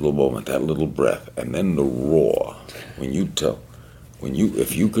 that little breath, and then the roar,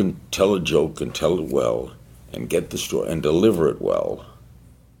 if you can tell a joke and tell it well, and get the story, and deliver it well,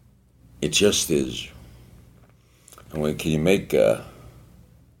 it just is. And when can you make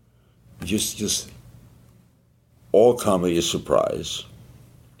just all comedy is surprise.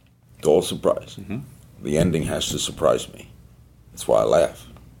 It's all surprise. Mm-hmm. The ending has to surprise me. That's why I laugh.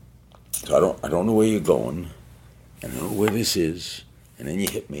 So I don't know where you're going, and I don't know where this is, and then you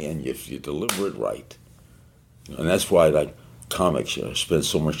hit me, and you deliver it right. And that's why I like comics. I spent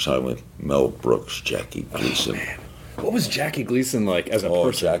so much time with Mel Brooks, Jackie Gleason. Man. What was Jackie Gleason like as a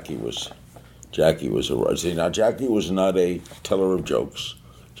person? Jackie was now Jackie was not a teller of jokes.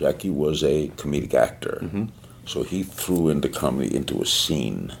 Jackie was a comedic actor. Mm-hmm. So he threw into comedy into a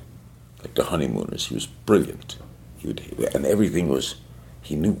scene, like The Honeymooners. He was brilliant. And everything was,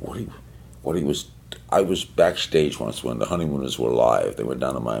 he knew what he was. I was backstage once when The Honeymooners were live. They went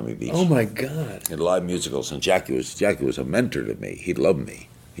down to Miami Beach. Oh my God! In live musicals, and Jackie was a mentor to me. He loved me.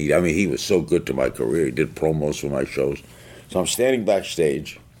 He was so good to my career. He did promos for my shows. So I'm standing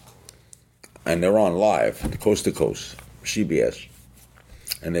backstage, and they're on live, coast to coast, CBS,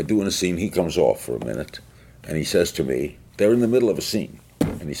 and they're doing a scene. He comes off for a minute, and he says to me, they're in the middle of a scene,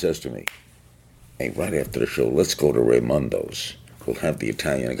 and he says to me, "Hey, right after the show, let's go to Raimondo's. We'll have the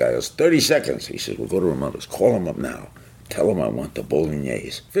Italian." guy goes, 30 seconds. He says, "We'll go to Raimondo's. Call him up now. Tell him I want the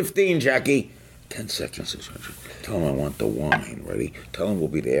bolognese." 15, Jackie. 10 seconds. Tell him I want the wine. Ready? Tell him we'll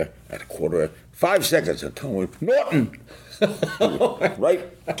be there at 5 seconds. And tell him Norton.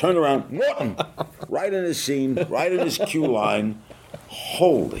 Right? Turn around. Norton. Right in his scene. Right in his cue line.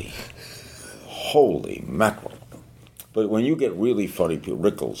 Holy mackerel. But when you get really funny people,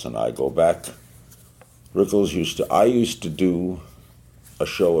 Rickles and I go back. I used to do a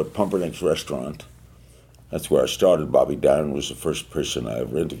show at Pumpernickel's Restaurant. That's where I started. Bobby Darin was the first person I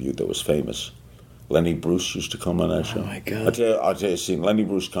ever interviewed that was famous. Lenny Bruce used to come on that show. Oh my God! I'll tell you a scene. Lenny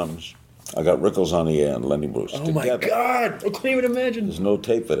Bruce comes. I got Rickles on the air and Lenny Bruce together. My God! I can't even imagine. There's no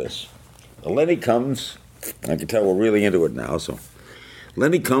tape for this. Lenny comes. I can tell we're really into it now. So,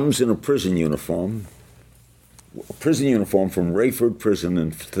 Lenny comes in a prison uniform from Rayford Prison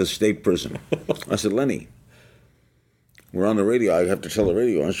and the state prison. I said, "Lenny, we're on the radio. I have to tell the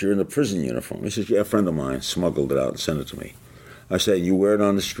radio audience you're in the prison uniform." He says, "Yeah, a friend of mine smuggled it out and sent it to me." I said, "You wear it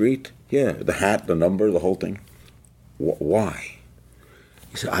on the street?" "Yeah, the hat, the number, the whole thing." "Why?"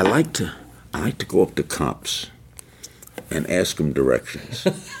 He said, I like to go up to cops and ask them directions.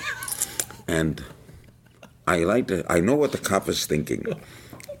 And I know what the cop is thinking.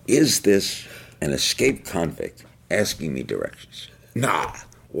 Is this an escaped convict asking me directions? Nah,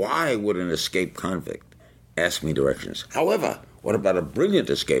 why would an escaped convict ask me directions? However, what about a brilliant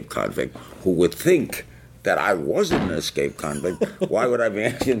escaped convict who would think that I wasn't an escaped convict? Why would I be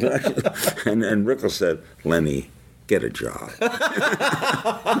asking directions? And Rickles said, "Lenny, get a job."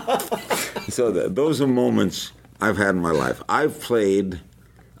 So those are moments I've had in my life. I've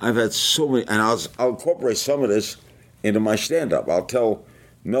had so many, and I'll incorporate some of this into my stand-up. I'll tell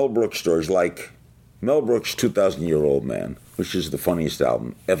Mel Brooks stories like Mel Brooks' 2,000-Year-Old Man, which is the funniest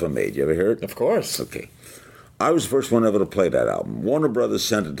album ever made. You ever hear it? Of course. Okay. I was the first one ever to play that album. Warner Brothers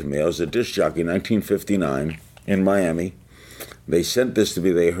sent it to me. I was a disc jockey in 1959 in Miami. They sent this to me.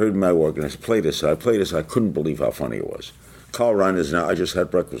 They heard my work, and I said, "Play this." I played this. I couldn't believe how funny it was. Carl Reiner's now. I just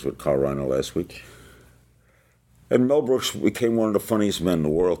had breakfast with Carl Reiner last week. And Mel Brooks became one of the funniest men in the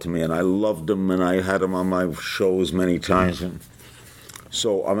world to me, and I loved him, and I had him on my shows many times. And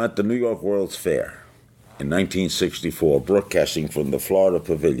so I'm at the New York World's Fair in 1964, broadcasting from the Florida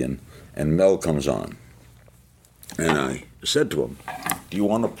Pavilion, and Mel comes on. And I said to him, do you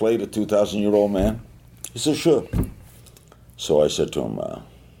want to play the 2,000-year-old man? He said, sure. So I said to him,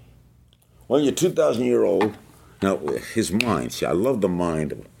 well, you're 2,000-year-old. Now, his mind, see, I love the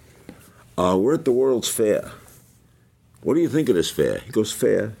mind of him. We're at the World's Fair. What do you think of this fair? He goes,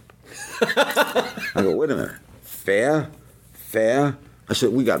 fair. I go, wait a minute. Fair? Fair? I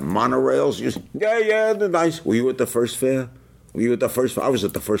said, we got monorails. He said, yeah, they're nice. Were you at the first fair? Were you at the first fair? I was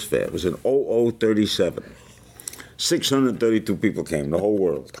at the first fair. It was in 0037. 632 people came, the whole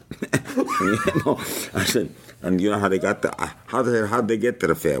world. I said, and you know how they got how'd they get to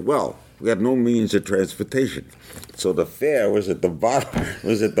the fair? Well, we had no means of transportation. So the fair was at the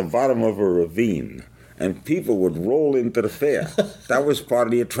bottom of a ravine. And people would roll into the fair. That was part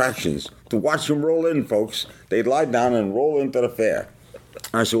of the attractions. To watch them roll in, folks. They'd lie down and roll into the fair.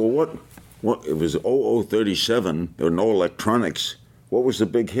 I said, well, what? It was 0037. There were no electronics. What was the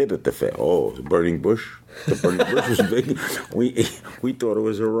big hit at the fair? Oh, the Burning Bush. The Burning Bush was big. We thought it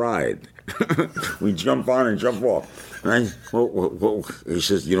was a ride. We jump on and jump off. And he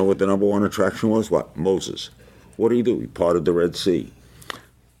says, you know what the number one attraction was? What? Moses. What did he do? He parted the Red Sea.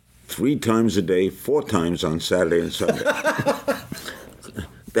 3 times a day, 4 times on Saturday and Sunday.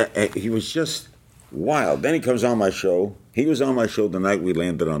 He was just wild. Then he comes on my show. He was on my show the night we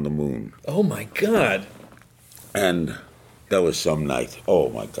landed on the moon. Oh, my God. And that was some night. Oh,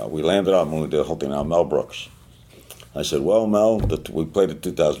 my God. We landed on the moon, did the whole thing. Now, Mel Brooks. I said, well, Mel, we played a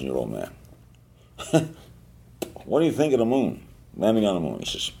 2,000-year-old man. What do you think of the moon? Landing on the moon. He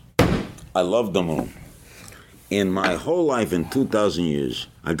says, I love the moon. In my whole life, in 2,000 years,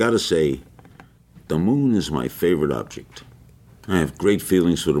 I got to say, the moon is my favorite object. I have great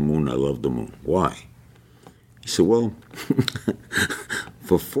feelings for the moon. I love the moon. Why? He said, well,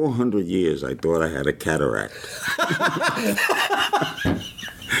 for 400 years, I thought I had a cataract.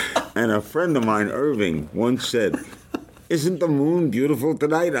 And a friend of mine, Irving, once said, isn't the moon beautiful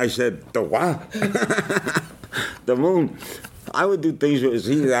tonight? I said, the what? The moon. I would do things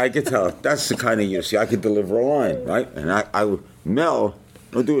with I could tell. That's the kind of you see. I could deliver a line, right? And I would, Mel,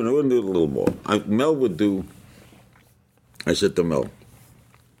 I wouldn't do it a little more. Mel would do, I said to Mel,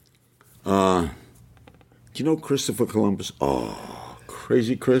 do you know Christopher Columbus? Oh,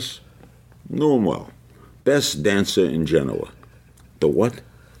 crazy Chris? Know him well. Best dancer in Genoa. The what?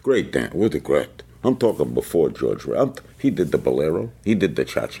 Great dancer. With the great. I'm talking before George Ray. He did the bolero. He did the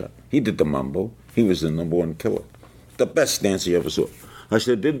cha-cha. He did the mambo. He was the #1 killer. The best dancer you ever saw. I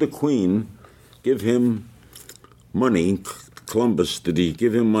said, did the Queen give him money, Columbus, did he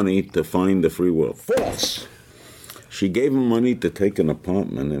give him money to find the free world? False! She gave him money to take an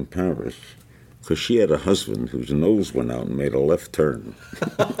apartment in Paris because she had a husband whose nose went out and made a left turn.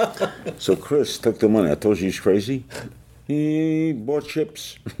 So Chris took the money. I told you he's crazy. He bought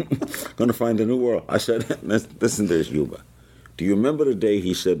ships. Gonna find a new world. I said, listen to this, Yuba. Do you remember the day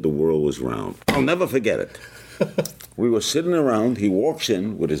he said the world was round? I'll never forget it. We were sitting around. He walks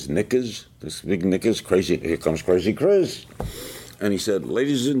in with his knickers, this big knickers, crazy. Here comes Crazy Chris. And he said,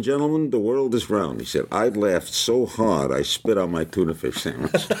 ladies and gentlemen, the world is round. He said, I laughed so hard I spit on my tuna fish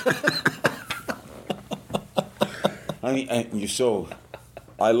sandwich.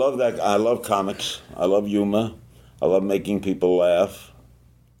 I love that. I love comics. I love humor. I love making people laugh.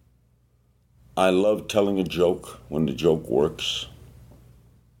 I love telling a joke when the joke works.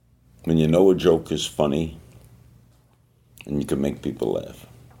 When you know a joke is funny. And you can make people laugh.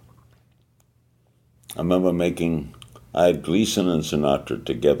 I remember I had Gleason and Sinatra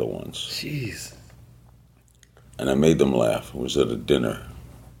together once. Jeez. And I made them laugh. It was at a dinner.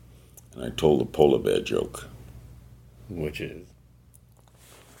 And I told a polar bear joke. Which is?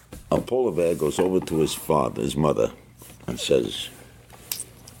 A polar bear goes over to his mother, and says,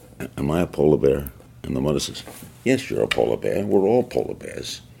 am I a polar bear? And the mother says, yes, you're a polar bear. We're all polar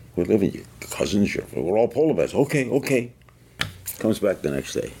bears. We're living, your cousins, we're all polar bears. Okay. Comes back the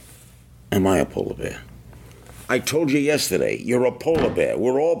next day. Am I a polar bear? I told you yesterday, you're a polar bear.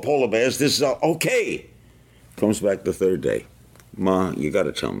 We're all polar bears. This is okay. Comes back the third day. Ma, you got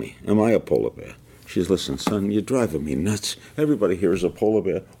to tell me, am I a polar bear? She says, listen, son, you're driving me nuts. Everybody here is a polar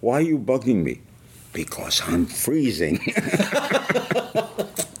bear. Why are you bugging me? Because I'm freezing.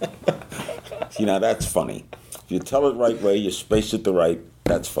 See, now that's funny. If you tell it right way, you space it the right,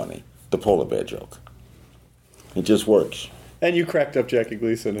 that's funny. The polar bear joke. It just works. And you cracked up Jackie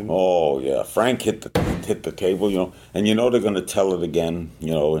Gleason. Oh, yeah. Frank hit the table, and they're going to tell it again,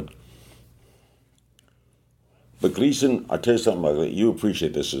 But Gleason, I'll tell you something about it. You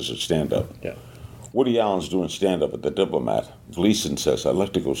appreciate this as a stand-up. Yeah. Woody Allen's doing stand-up at the Diplomat. Gleason says, I'd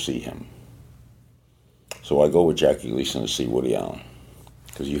like to go see him. So I go with Jackie Gleason to see Woody Allen,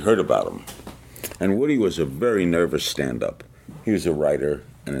 because you heard about him. And Woody was a very nervous stand-up. He was a writer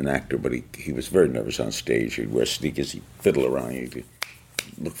and an actor, but he was very nervous on stage. He'd wear sneakers, he'd fiddle around, he'd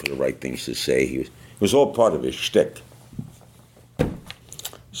look for the right things to say. It was all part of his shtick.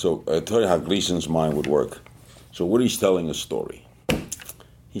 So I'll tell you how Gleason's mind would work. So Woody's telling a story.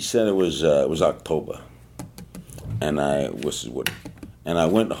 He said it was October, and I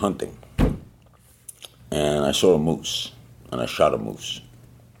went hunting, and I saw a moose, and I shot a moose,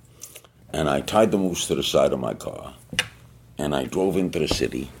 and I tied the moose to the side of my car, and I drove into the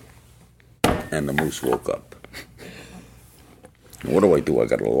city, and the moose woke up. What do? I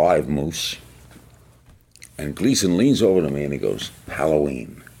got a live moose, and Gleason leans over to me and he goes,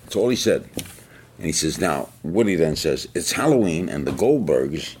 "Halloween." That's all he said. And he says, now, Woody then says, it's Halloween and the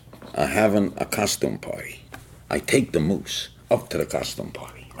Goldbergs are having a costume party. I take the moose up to the costume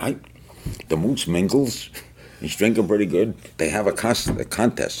party, right? The moose mingles. He's drinking pretty good. They have a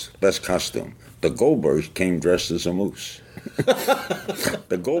contest, best costume. The Goldbergs came dressed as a moose.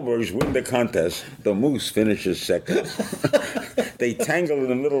 The Goldbergs win the contest. The moose finishes second. They tangle in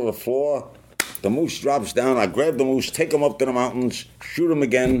the middle of the floor. The moose drops down. I grab the moose, take him up to the mountains, shoot him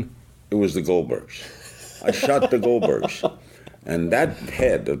again. It was the Goldbergs. I shot the Goldbergs. And that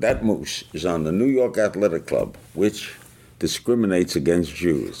head of that moose is on the New York Athletic Club, which discriminates against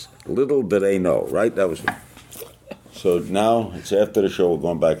Jews. Little do they know, right? That was. So now it's after the show, we're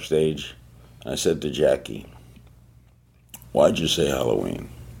going backstage. I said to Jackie, why'd you say Halloween?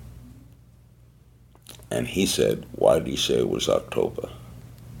 And he said, why'd you say it was October?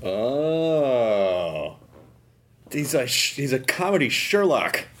 Oh. He's a comedy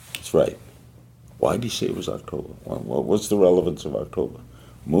Sherlock. That's right. Why did he say it was October? What's the relevance of October?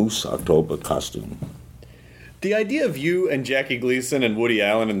 Moose, October, costume. The idea of you and Jackie Gleason and Woody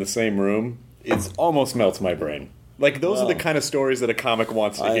Allen in the same room almost melts my brain. Like, those are the kind of stories that a comic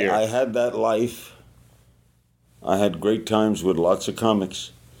wants to hear. I had that life. I had great times with lots of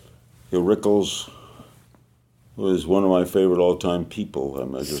comics. Bill Rickles was one of my favorite all-time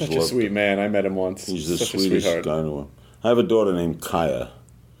people. I just Such a sweet man. I met him once. He's the Such sweetest guy in the world. I have a daughter named Kaya.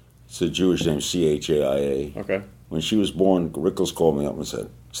 It's a Jewish name, Chaia. Okay. When she was born, Rickles called me up and said,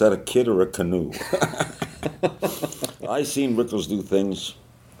 is that a kid or a canoe? I seen Rickles do things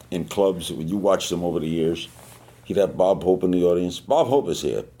in clubs. You watched them over the years. He'd have Bob Hope in the audience. Bob Hope is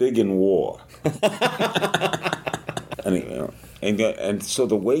here, big in war. And so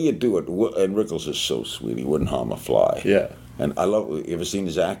the way you do it, and Rickles is so sweet, he wouldn't harm a fly. Yeah. And I love, you ever seen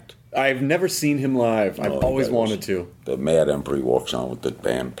his act? I've never seen him live. I've always wanted to. The Mad Emperor, he walks on with the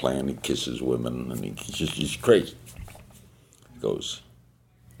band playing, he kisses women, and he's crazy. He goes,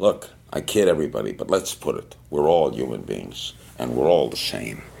 look, I kid everybody, but let's put it, we're all human beings, and we're all the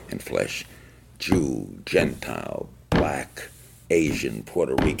same in flesh. Jew, Gentile, black, Asian,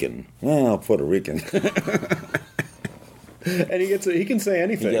 Puerto Rican. Well, Puerto Rican. And he can say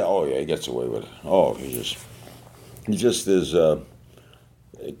anything. He gets away with it. Oh, he just is.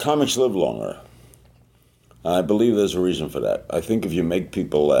 Comics live longer. I believe there's a reason for that. I think if you make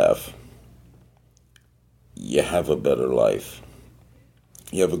people laugh, you have a better life.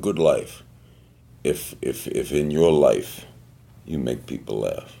 You have a good life. If in your life you make people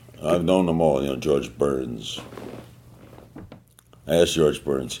laugh. I've known them all. George Burns. I asked George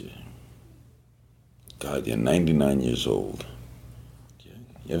Burns, God, you're 99 years old.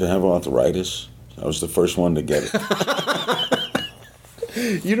 You ever have arthritis? I was the first one to get it.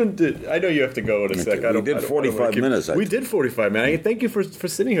 I know you have to go in a sec. We did 45 minutes. We did 45 minutes. Thank you for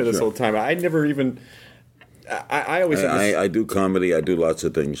sitting here this whole time. I never even. I always. I do comedy. I do lots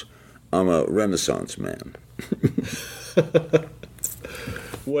of things. I'm a Renaissance man.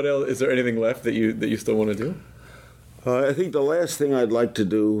 What else? Is there anything left that you still want to do? I think the last thing I'd like to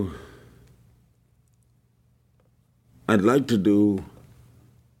do. I'd like to do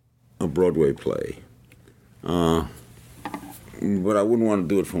a Broadway play. But I wouldn't want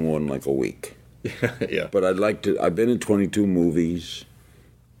to do it for more than like a week. Yeah. But I'd like to. I've been in 22 movies,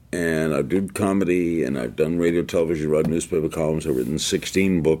 and I did comedy, and I've done radio, television, read newspaper columns. I've written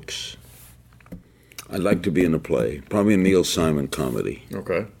 16 books. I'd like to be in a play, probably a Neil Simon comedy.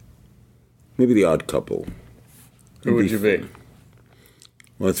 Okay. Maybe The Odd Couple. Who would you be?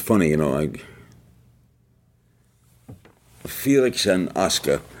 Well, it's funny, Felix and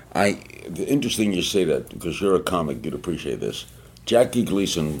Oscar. Interesting you say that, because you're a comic, you'd appreciate this. Jackie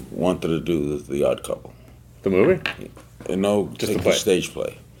Gleason wanted to do The Odd Couple. The movie? No, just the stage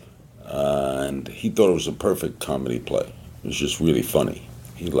play. And he thought it was a perfect comedy play. It was just really funny.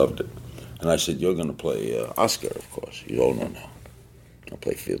 He loved it. And I said, you're going to play Oscar, of course. He said, no. I'll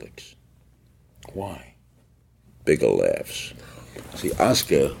play Felix. Why? Bigger laughs. See,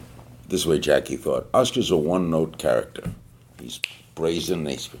 Oscar, this way Jackie thought. Oscar's a one-note character. He's brazen,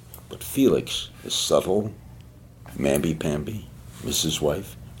 but Felix is subtle, mamby-pamby, Mrs.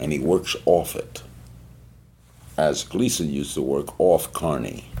 Wife, and he works off it. As Gleason used to work off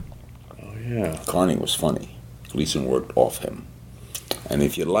Carney. Oh, yeah. Carney was funny. Gleason worked off him. And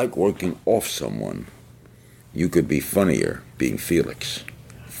if you like working off someone, you could be funnier being Felix.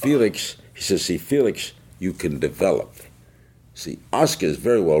 Felix, he says, see, Felix, you can develop. See, Oscar is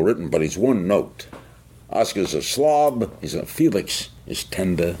very well written, but he's one note. Oscar's a slob. Felix is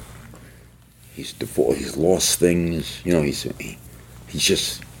tender. He's divorced. He's lost things. You know, he's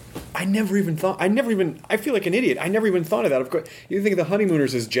just. I feel like an idiot. I never even thought of that. Of course, you think of The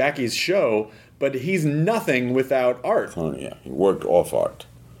Honeymooners as Jackie's show, but he's nothing without art. Oh, yeah. He worked off art.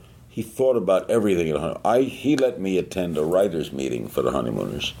 He thought about everything. He let me attend a writer's meeting for The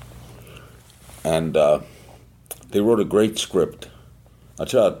Honeymooners. And they wrote a great script. I'll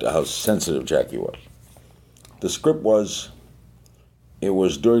tell you how sensitive Jackie was. The script was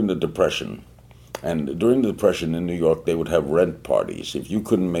during the Depression. And during the Depression in New York, they would have rent parties. If you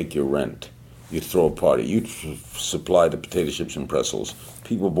couldn't make your rent, you'd throw a party. You'd supply the potato chips and pretzels.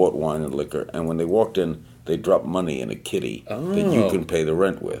 People bought wine and liquor. And when they walked in, they dropped money in a kitty that you couldn't pay the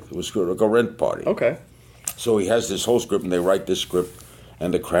rent with. It was like a rent party. Okay. So he has this whole script, and they write this script.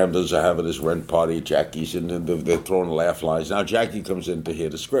 And the Cramdens are having this rent party. Jackie's in, and they're throwing laugh lines. Now Jackie comes in to hear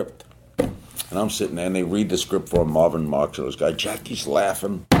the script. And I'm sitting there, and they read the script for Marvin Marks and this guy. Jackie's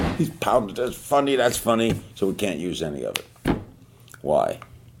laughing. He's pounding. That's funny. So we can't use any of it. Why?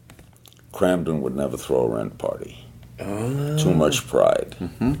 Cramden would never throw a rent party. Too much pride.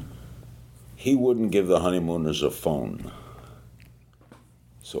 Mm-hmm. He wouldn't give the Honeymooners a phone.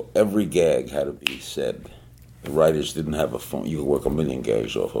 So every gag had to be said. The writers didn't have a phone. You could work a million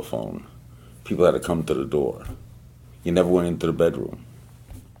gags off a phone. People had to come to the door. You never went into the bedroom.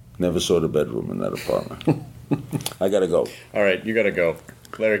 Never saw the bedroom in that apartment. I gotta go. All right, you gotta go.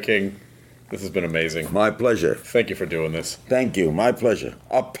 Larry King, this has been amazing. My pleasure. Thank you for doing this. Thank you. My pleasure.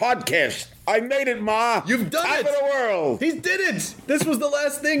 A podcast. I made it, Ma. You've done it. Top of the world. He did it. This was the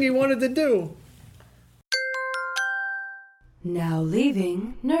last thing he wanted to do. Now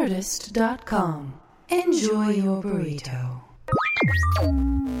leaving Nerdist.com. Enjoy your burrito.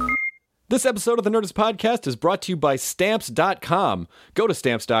 This episode of the Nerdist Podcast is brought to you by Stamps.com. Go to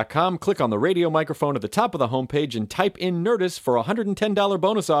Stamps.com, click on the radio microphone at the top of the homepage, and type in Nerdist for a $110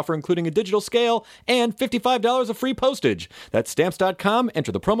 bonus offer, including a digital scale and $55 of free postage. That's Stamps.com.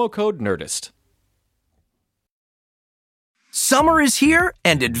 Enter the promo code Nerdist. Summer is here,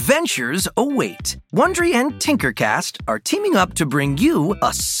 and adventures await. Wondery and Tinkercast are teaming up to bring you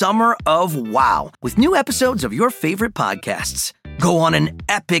a summer of wow with new episodes of your favorite podcasts. Go on an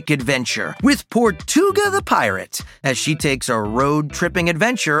epic adventure with Portuga the Pirate as she takes a road-tripping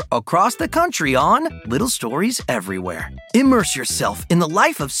adventure across the country on Little Stories Everywhere. Immerse yourself in the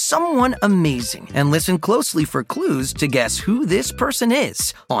life of someone amazing and listen closely for clues to guess who this person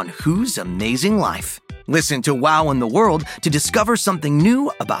is on Whose Amazing Life. Listen to Wow in the World to discover something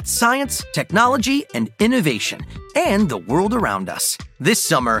new about science, technology, and innovation, and the world around us. This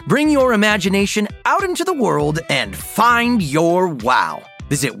summer, bring your imagination out into the world and find your wow.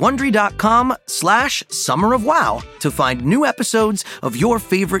 Visit Wondery.com/Summer of Wow to find new episodes of your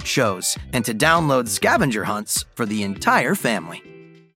favorite shows and to download scavenger hunts for the entire family.